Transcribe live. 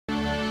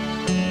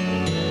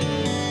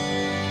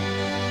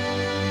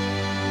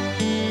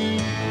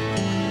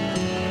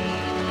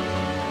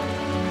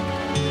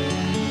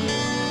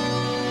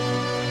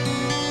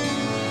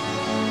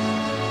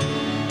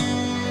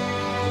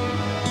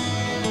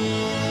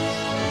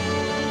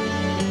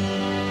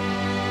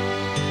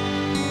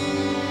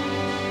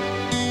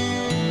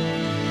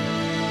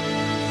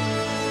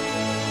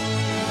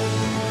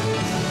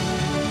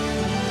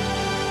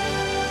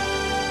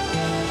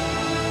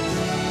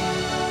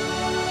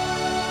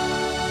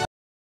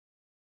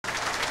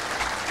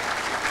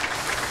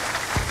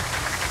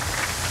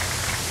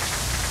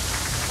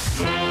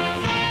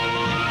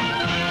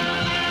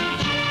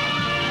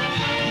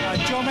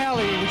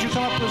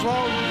as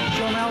well,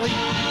 Joe Malley?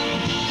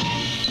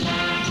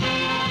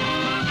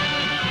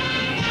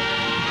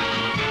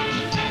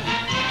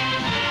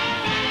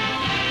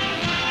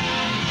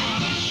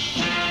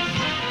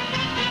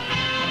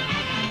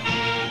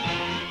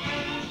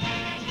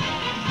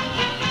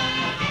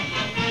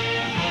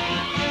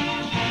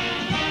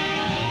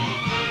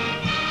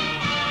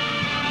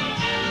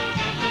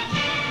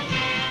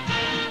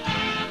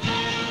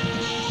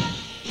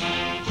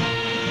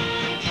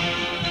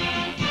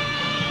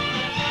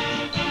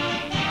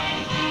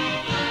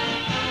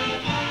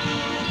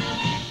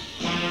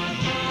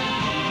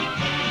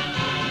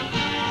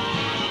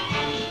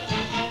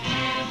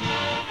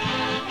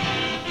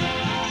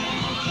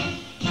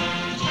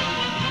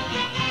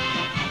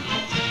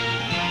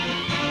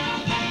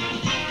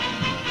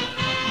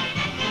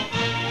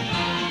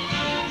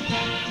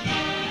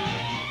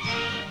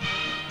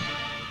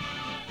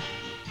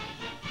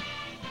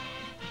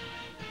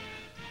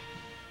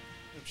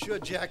 I'm sure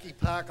Jackie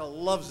Parker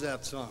loves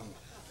that song.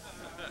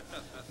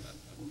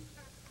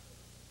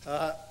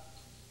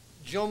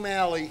 Joe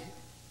Malley,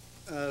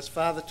 his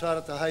father taught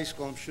at the high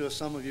school. I'm sure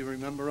some of you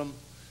remember him.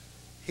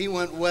 He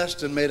went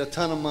west and made a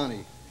ton of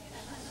money.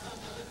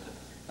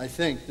 I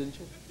think, didn't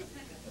you?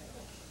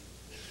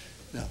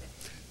 No.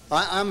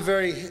 I'm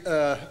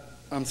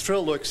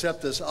thrilled to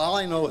accept this. All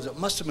I know is it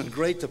must have been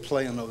great to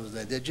play in those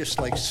days. They just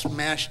like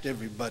smashed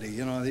everybody,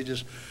 you know. They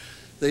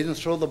didn't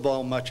throw the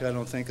ball much, I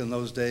don't think, in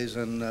those days,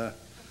 and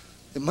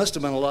it must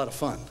have been a lot of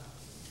fun.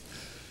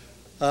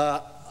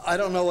 I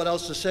don't know what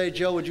else to say.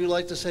 Joe, would you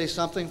like to say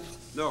something?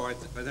 No, I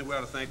think we ought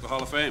to thank the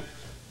Hall of Fame.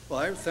 Well,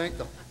 I thank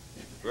them.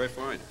 Very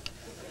fine.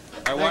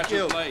 I watched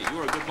you play. You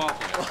were a good ball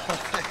player.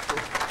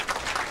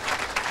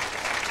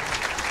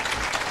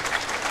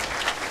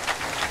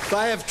 If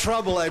I have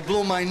trouble, I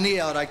blew my knee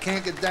out. I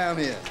can't get down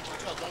here.